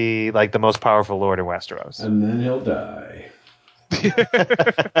he'll be like the most powerful lord in Westeros. And then he'll die.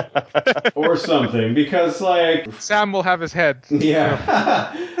 Or something, because like Sam will have his head. Yeah.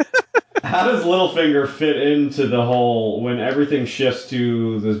 How does Littlefinger fit into the whole when everything shifts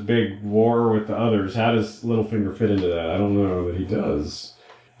to this big war with the others? How does Littlefinger fit into that? I don't know that he does,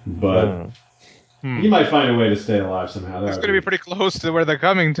 but he might find a way to stay alive somehow. He's going to be pretty close to where they're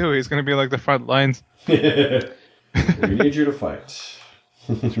coming too. He's going to be like the front lines. We need you to fight.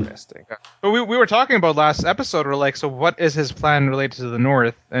 Interesting. But we were talking about last episode. We're like, so what is his plan related to the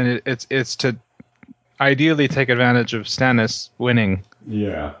North? And it's to ideally take advantage of Stannis winning.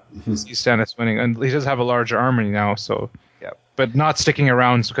 Yeah. See Stannis winning, and he does have a larger army now. So, yeah, but not sticking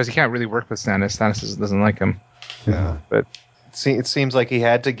around because he can't really work with Stannis. Stannis doesn't like him. Yeah, but it seems like he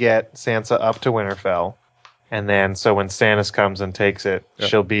had to get Sansa up to Winterfell. And then, so when Stannis comes and takes it,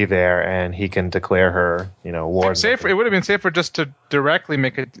 she'll be there, and he can declare her, warden. It would have been safer just to directly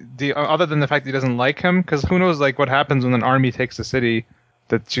make it, other than the fact that he doesn't like him, because who knows, like, what happens when an army takes a city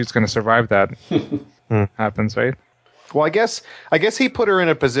that she's going to survive that happens, right? Well, I guess he put her in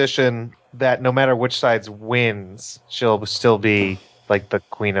a position that no matter which side wins, she'll still be like the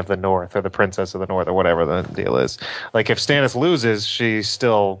Queen of the North or the Princess of the North or whatever the deal is. Like if Stannis loses, she's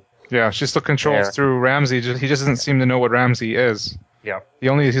still she still controls there. through Ramsay. He just doesn't seem to know what Ramsay is. Yeah.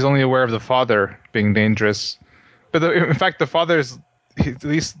 He's only aware of the father being dangerous, but in fact the father's at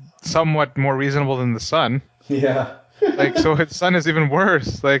least somewhat more reasonable than the son. Yeah. Like so, his son is even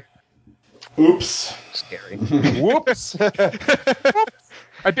worse. Like, oops, Scary. whoops.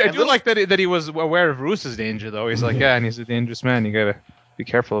 I do like that he was aware of Roos's danger, though. He's like, and he's a dangerous man. You gotta be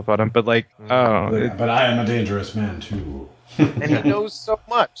careful about him. But like, but I am a dangerous man too. And he knows so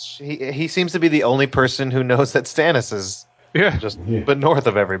much. He seems to be the only person who knows that Stannis is just but north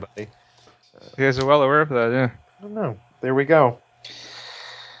of everybody. You guys are well aware of that, yeah. I don't know. There we go.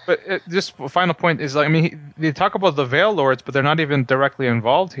 But just final point is, like, I mean, they talk about the Vale Lords, but they're not even directly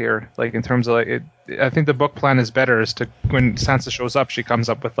involved here. Like in terms of like, I think the book plan is better. Is to when Sansa shows up, she comes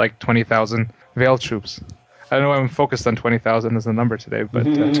up with like 20,000 Vale troops. I know I'm focused on 20,000 as the number today, but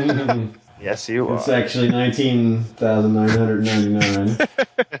yes, you are. It's actually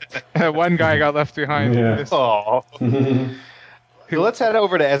 19,999. One guy got left behind. Yeah. Oh. So let's head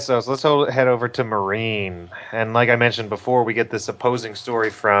over to Essos. Let's head over to Meereen. And like I mentioned before, we get this opposing story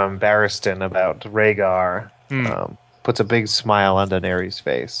from Barristan about Rhaegar. Puts a big smile on Daenerys'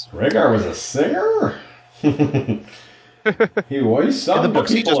 face. Rhaegar was a singer? he sung to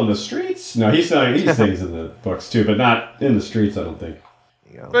people in the streets? No, he sings in the books too, but not in the streets, I don't think.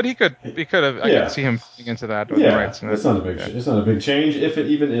 But he could have. I could see him fitting into that with the rights. It's not a big. It's not a big change, if it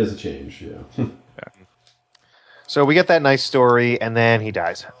even is a change. Yeah. So we get that nice story, and then he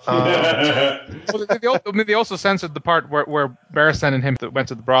dies. They also censored the part where Barristan and him went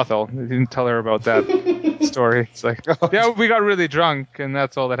to the brothel. They didn't tell her about that story. It's like, we got really drunk, and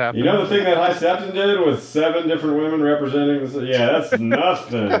that's all that happened. You know the thing that High Septon did with 7 different women representing this? Yeah, that's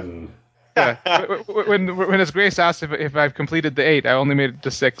nothing. Yeah. When His Grace asked if I've completed the 8, I only made it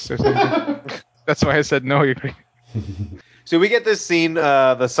to 6 or something. That's why I said no. You agree? So we get this scene,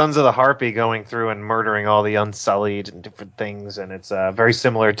 the Sons of the Harpy going through and murdering all the Unsullied and different things, and it's very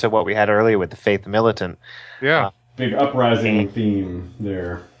similar to what we had earlier with the Faith Militant. Yeah. Big uprising theme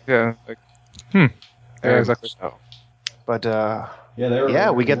there. Yeah. Yeah, exactly. So. But,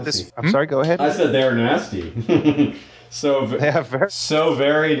 we get nasty. this... I'm sorry, go ahead. I said they're nasty.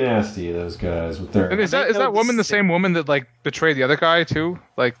 very nasty, those guys with their. And is that woman the same woman that like betrayed the other guy too?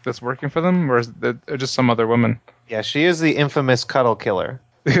 Like that's working for them, or is that or just some other woman? Yeah, she is the infamous cuddle killer.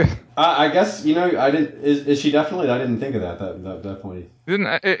 I guess I didn't. Is she definitely? I didn't think of that point.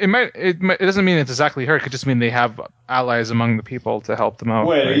 It doesn't mean it's exactly her. It could just mean they have allies among the people to help them out.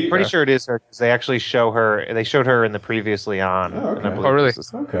 Wait, right? I'm pretty sure it is her because they actually show her. They showed her in the previously on. Oh, okay. Oh, really?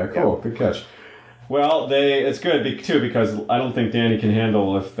 Okay, cool. Yeah. Good catch. Well, it's good too because I don't think Dany can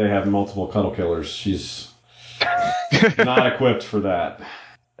handle if they have multiple cuddle killers. She's not equipped for that.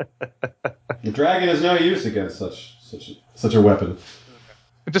 The dragon is no use against such a weapon.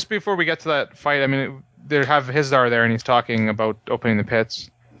 Just before we get to that fight, I mean, they have Hizdar there, and he's talking about opening the pits,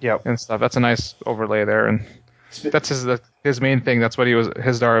 and stuff. That's a nice overlay there, and that's his main thing. That's what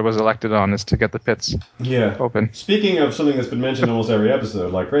Hizdar was elected on, is to get the pits open. Speaking of something that's been mentioned almost every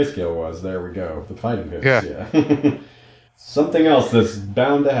episode, like Grayscale was, there we go, the fighting pits. Yeah. Something else that's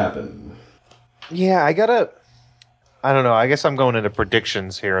bound to happen. Yeah, I don't know, I guess I'm going into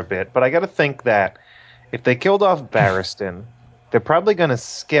predictions here a bit, but I gotta think that if they killed off Barristan, they're probably gonna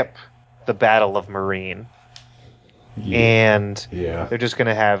skip the Battle of Meereen. And they're just going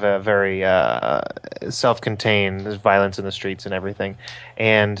to have a very self-contained, there's violence in the streets and everything.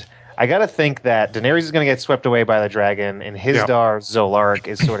 And I got to think that Daenerys is going to get swept away by the dragon, and Hizdar Zolark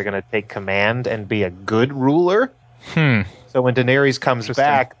is sort of going to take command and be a good ruler. So when Daenerys comes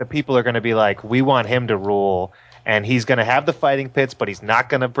back, the people are going to be like, we want him to rule, and he's going to have the fighting pits, but he's not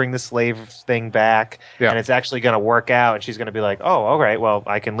going to bring the slave thing back, and it's actually going to work out, and she's going to be like, oh, all right, well,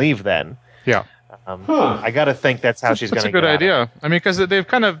 I can leave then. Yeah. I got to think that's how she's going to get That's a good idea. I mean, because they've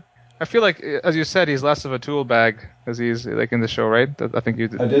kind of... I feel like, as you said, he's less of a tool bag, as he's like in the show, right? I think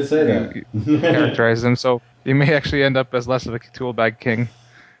I did say that. You characterized him, so he may actually end up as less of a tool bag king.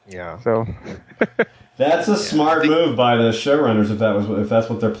 Yeah. So... That's a smart move by the showrunners if that's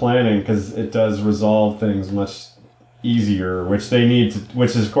what they're planning, because it does resolve things much easier, which they need to,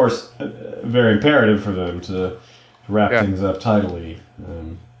 which is of course very imperative for them to wrap things up tidily.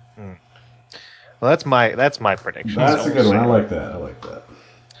 Well, that's my prediction. That's a good one. I like that.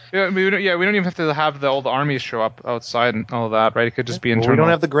 Yeah, we don't even have to have all the armies show up outside and all that, right? It could just be internal. Well, we don't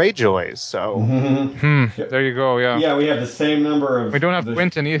have the Greyjoys, so There you go. Yeah. Yeah, we have the same number of. We don't have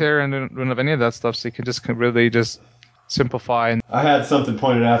Quentin either, and we don't have any of that stuff, so you can just really just simplify. And I had something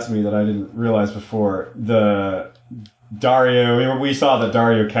pointed out to me that I didn't realize before. The Dario, we saw that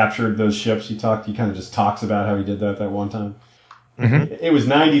Dario captured those ships. He kind of just talks about how he did that one time. Mm-hmm. It was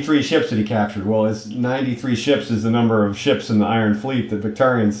 93 ships that he captured. Well, it's 93 ships is the number of ships in the Iron Fleet that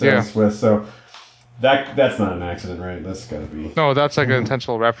Victorian says with. So that's not an accident, right? That's got to be. No, that's like an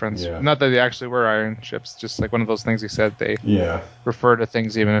intentional reference. Yeah. Not that they actually were iron ships, just like one of those things he said they Yeah. refer to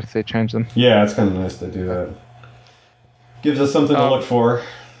things even if they change them. Yeah, it's kind of nice to do that. Gives us something to look for.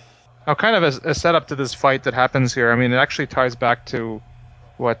 Now, kind of a setup to this fight that happens here. I mean, it actually ties back to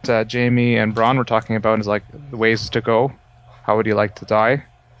what Jaime and Bronn were talking about, is like the ways to go. How would you like to die? It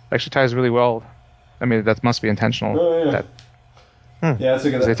actually ties really well. I mean, that must be intentional. Oh, yeah. Yeah, that's a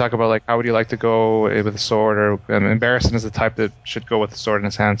good. They talk about like how would you like to go with a sword, or Barristan is the type that should go with the sword in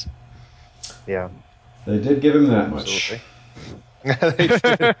his hands. yeah. They did give him that much.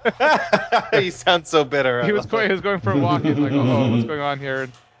 He sounds so bitter. He was going for a walk. He's like, oh, what's going on here?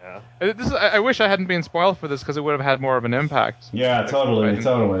 Yeah. I wish I hadn't been spoiled for this because it would have had more of an impact. Yeah, totally.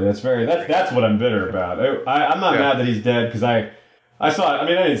 That's what I'm bitter about. I'm not mad that he's dead because I saw it. I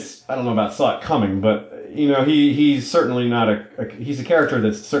mean, I don't know about saw it coming, but he's certainly not he's a character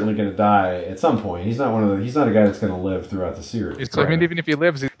that's certainly going to die at some point. He's not a guy that's going to live throughout the series. I mean, even if he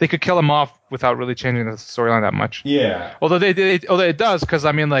lives, they could kill him off without really changing the storyline that much. Yeah. Although it does, because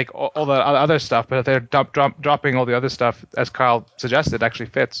I mean, like all the other stuff, but they're dropping all the other stuff, as Kyle suggested, actually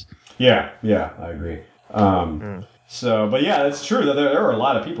fits. Yeah, I agree. So, but yeah, it's true that there are a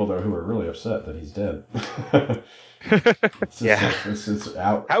lot of people though who are really upset that he's dead. It's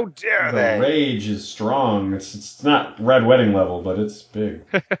out. How dare they? The rage is strong. It's not Red Wedding level, but it's big.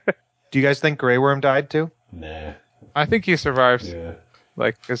 Do you guys think Grey Worm died too? Nah. I think he survived. Yeah.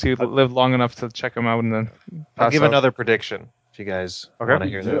 Like, because he lived long enough to check him out and then I'll give another prediction if you guys want to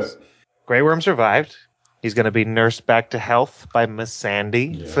hear this. Grey Worm survived. He's going to be nursed back to health by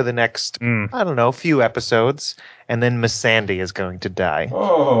Missandei for the next, I don't know, few episodes. And then Missandei is going to die.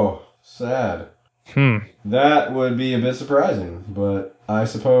 Oh, sad. That would be a bit surprising, but I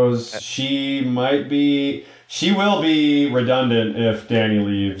suppose she will be redundant if Dany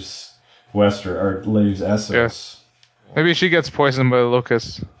leaves leaves Essos. Yes. Maybe she gets poisoned by the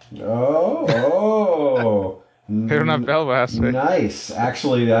locusts. Oh. They don't have Belfast. Nice.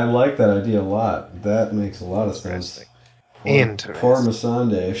 Actually, I like that idea a lot. That makes a lot of sense. Interesting. Poor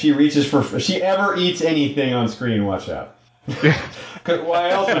Missandei. If she ever eats anything on screen, watch out. Why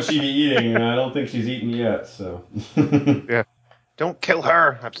else would she be eating? I don't think she's eaten yet. So. Yeah. Don't kill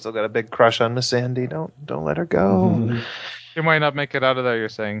her. I've still got a big crush on Missandei. Don't let her go. She might not make it out of there. You're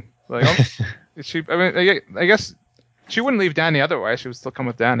saying, like, I guess. She wouldn't leave Dany otherwise. She would still come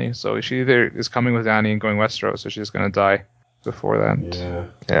with Dany. So she either is coming with Dany and going Westeros, or she's going to die before that.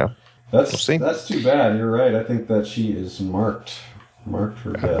 Yeah. That's too bad. You're right. I think that she is marked for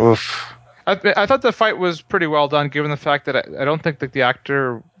death. Oof. I thought the fight was pretty well done, given the fact that I don't think that the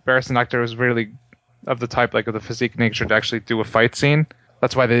Barristan actor was really of the type, like of the physique nature, to actually do a fight scene.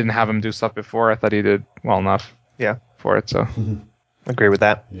 That's why they didn't have him do stuff before. I thought he did well enough. For it. So agree with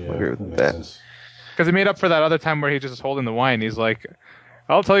that. Yeah, agree with makes that. sense. Because he made up for that other time where he just was holding the wine. He's like,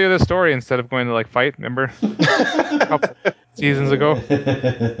 I'll tell you this story instead of going to like fight. Remember? A couple seasons ago.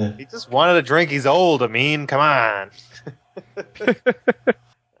 He just wanted a drink. He's old. I mean, come on.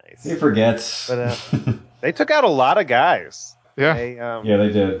 Nice. He forgets. But they took out a lot of guys. Yeah.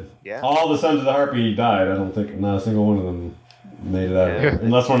 They did. Yeah. All the Sons of the Harpy died. I don't think not a single one of them made it out of there.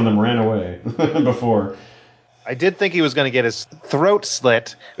 Unless one of them ran away before. I did think he was going to get his throat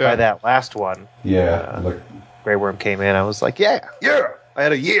slit by that last one. Yeah. Grey Worm came in. I was like, yeah. I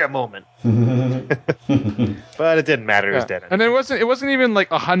had a moment. But it didn't matter. He was dead. And it wasn't even like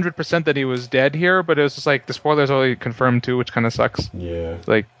 100% that he was dead here, but it was just like the spoilers already confirmed too, which kind of sucks. Yeah.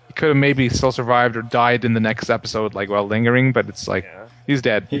 Like he could have maybe still survived or died in the next episode, like while lingering, but it's like he's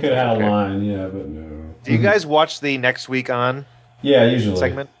dead. He could have had a line, but no. Do you guys watch the Next Week On? Yeah, usually.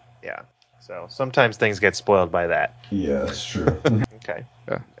 Segment? Yeah. So sometimes things get spoiled by that. Yeah, that's true. Okay.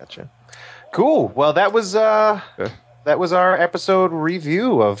 Gotcha. Cool. Well, that was our episode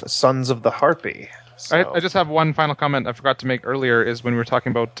review of Sons of the Harpy. So. I just have one final comment I forgot to make earlier, is when we were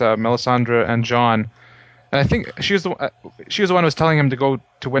talking about Melisandre and Jon, and I think she was the one who was telling him to go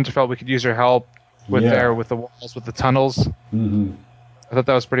to Winterfell. We could use her help with the walls, with the tunnels. Mm-hmm. I thought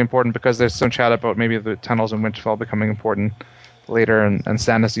that was pretty important because there's some chat about maybe the tunnels in Winterfell becoming important later, and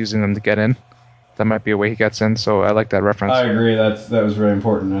Stannis using them to get in. that might be a way he gets in. So I like that reference. I agree. That was very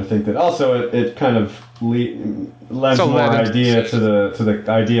important. I think that also it kind of lends So more led into idea the to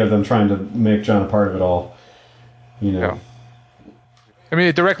the idea of them trying to make Jon a part of it all. You know. Yeah. I mean,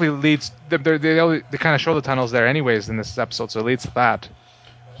 it directly leads. They kind of show the tunnels there, anyways, in this episode, so it leads to that.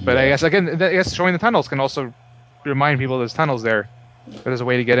 But I guess showing the tunnels can also remind people there's tunnels there. But there's a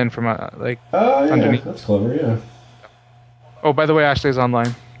way to get in from underneath. That's clever. Yeah. Oh, by the way, Ashley's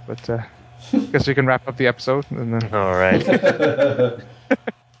online, but guess we can wrap up the episode. And then... All right.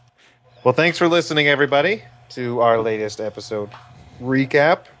 Well, thanks for listening, everybody, to our latest episode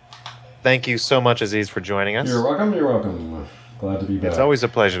recap. Thank you so much, Aziz, for joining us. You're welcome. You're welcome. Glad to be back. It's always a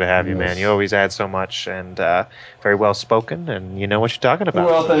pleasure to have you, man. Yes. You always add so much, and very well spoken, and you know what you're talking about.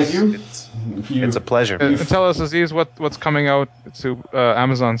 Well, thank you. It's a pleasure. And tell us, Aziz, what's coming out to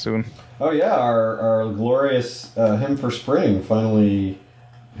Amazon soon. Oh yeah, our glorious Hymn for Spring finally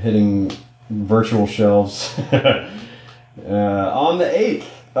hitting virtual shelves on the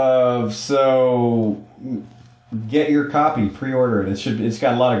 8th. So get your copy, pre-order it. It's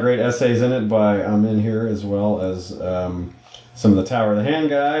got a lot of great essays in it by in here, as well as some of the Tower of the Hand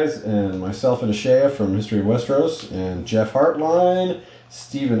guys, and myself and Ashaya from History of Westeros, and Jeff Hartline,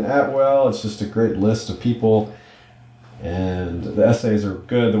 Stephen Atwell. It's just a great list of people. And the essays are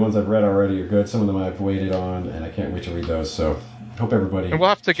good. The ones I've read already are good. Some of them I've waited on, and I can't wait to read those. So, hope everybody. And we'll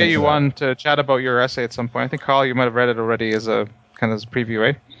have to get you on on to chat about your essay at some point. I think, Carl, you might have read it already as a kind of as a preview,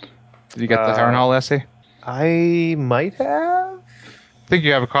 right? Did you get the Harrenhal essay? I might have. I think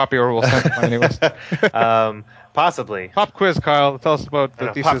you have a copy, or we'll send it anyways. Possibly. Pop quiz, Kyle. Tell us about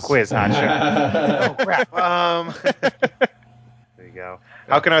the thesis. Pop quiz. Oh, crap. There you go.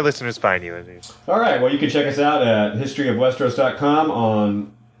 How can our listeners find you, Aziz? All right. Well, you can check us out at historyofwesteros.com.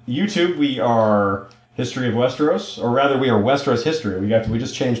 On YouTube, we are History of Westeros, or rather, we are Westeros History. We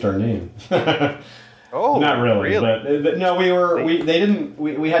just changed our name. Oh, not really. But no,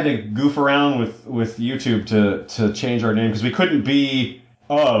 we had to goof around with YouTube to change our name because we couldn't be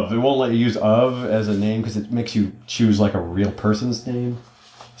of. It won't let you use of as a name because it makes you choose like a real person's name.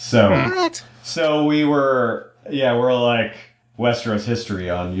 So what? So we're like Westeros History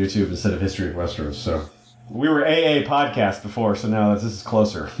on YouTube instead of History of Westeros. So we were AA Podcast before, so now this is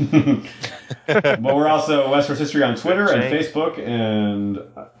closer. But we're also Westeros History on Twitter and Facebook, and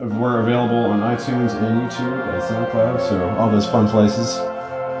we're available on iTunes and YouTube and SoundCloud, so all those fun places.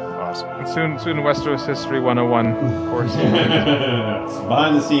 Awesome. And soon Westeros History 101 course.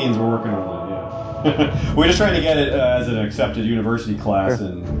 Behind the scenes, we're working on that, yeah. We're just trying to get it as an accepted university class,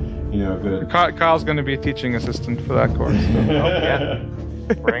 and good. Kyle's going to be a teaching assistant for that course. Yeah.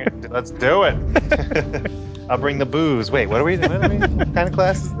 Let's do it. I'll bring the booze. Wait, what kind of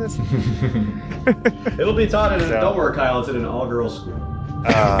class is this? It'll be taught don't worry, Kyle, it's in an all-girls school.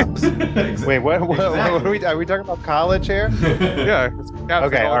 Wait, what are we talking about, college here? Yeah.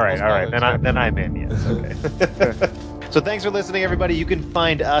 Okay, all right. Then I'm in, yes. Okay. So thanks for listening, everybody. You can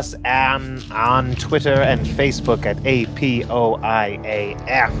find us on Twitter and Facebook at APOIAF.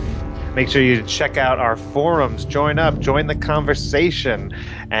 Make sure you check out our forums. Join the conversation,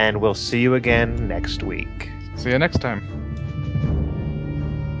 and we'll see you again next week. See you next time.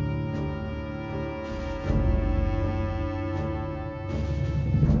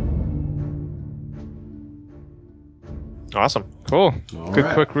 Awesome. Cool. All Good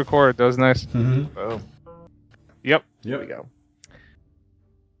right. quick record. That was nice. Mm-hmm. Boom. Yep. There we go.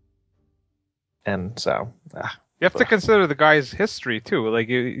 And so... You have to consider the guy's history too. Like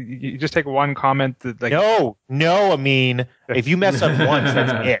you just take one comment that like No. I mean, if you mess up once,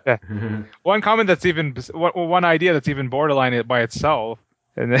 that's it. one comment that's even one idea that's even borderline it by itself,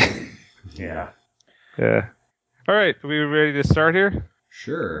 and then Yeah. yeah. All right, are we ready to start here?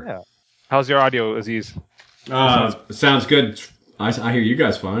 Sure. Yeah. How's your audio, Aziz? Sounds good. I hear you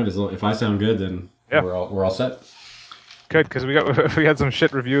guys fine. If I sound good, then we're all set. Good, because we had some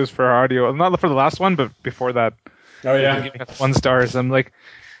shit reviews for our audio. Not for the last one, but before that. Oh yeah. Giving us 1 stars. I'm like,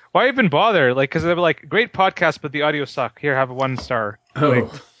 why even bother? Like, because they were like, great podcast, but the audio suck. Here, have a 1 star. Oh.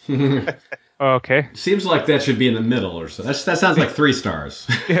 Like, okay. Seems like that should be in the middle or so. That sounds like 3 stars.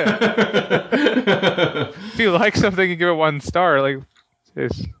 Yeah. If you like something, you give it 1 star. Like,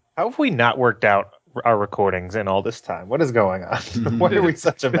 jeez. How have we not worked out our recordings in all this time? What is going on? Why are we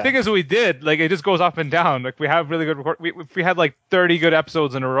such a mess? The thing is, we did. Like, it just goes up and down. Like, we have really good we had like 30 good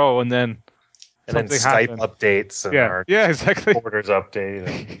episodes in a row, and then Skype happened. Updates and our exactly. orders update.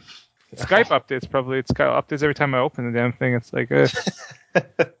 And... Skype updates probably. It's got updates every time I open the damn thing. It's like,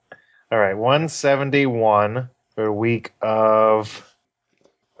 All right, 171 for a week of.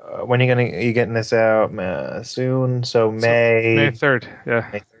 When are you getting this out? Soon. So May 3rd. Yeah.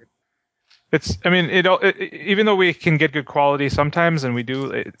 May 3rd. Even though we can get good quality sometimes, and we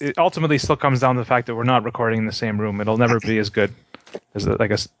do, it ultimately still comes down to the fact that we're not recording in the same room. It'll never be as good as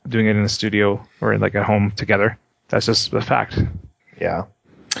like us doing it in a studio or like at home together. That's just the fact. Yeah.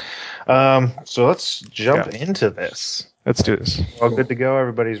 So let's jump into this. Let's do this. All good to go.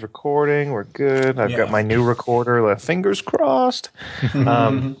 Everybody's recording. We're good. I've got my new recorder. Fingers crossed.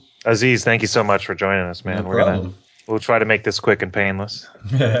 Aziz, thank you so much for joining us, man. We'll try to make this quick and painless.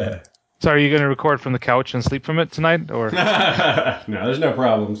 So are you going to record from the couch and sleep from it tonight, or? No, there's no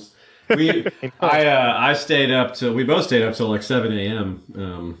problems. I stayed up till we both stayed up till like 7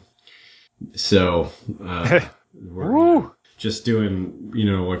 a.m. So we're just doing,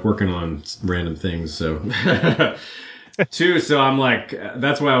 like working on random things. So so I'm like,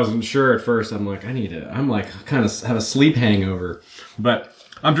 that's why I wasn't sure at first. I'm like, I'm like kind of have a sleep hangover, but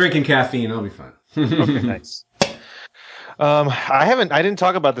I'm drinking caffeine. I'll be fine. Okay, nice. I didn't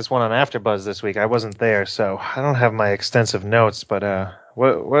talk about this one on AfterBuzz this week. I wasn't there, so I don't have my extensive notes. But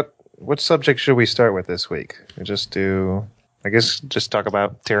what subject should we start with this week? Just talk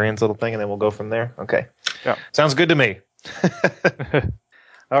about Tyrion's little thing, and then we'll go from there. Okay. Yeah. Sounds good to me.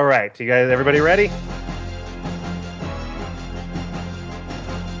 All right, everybody ready?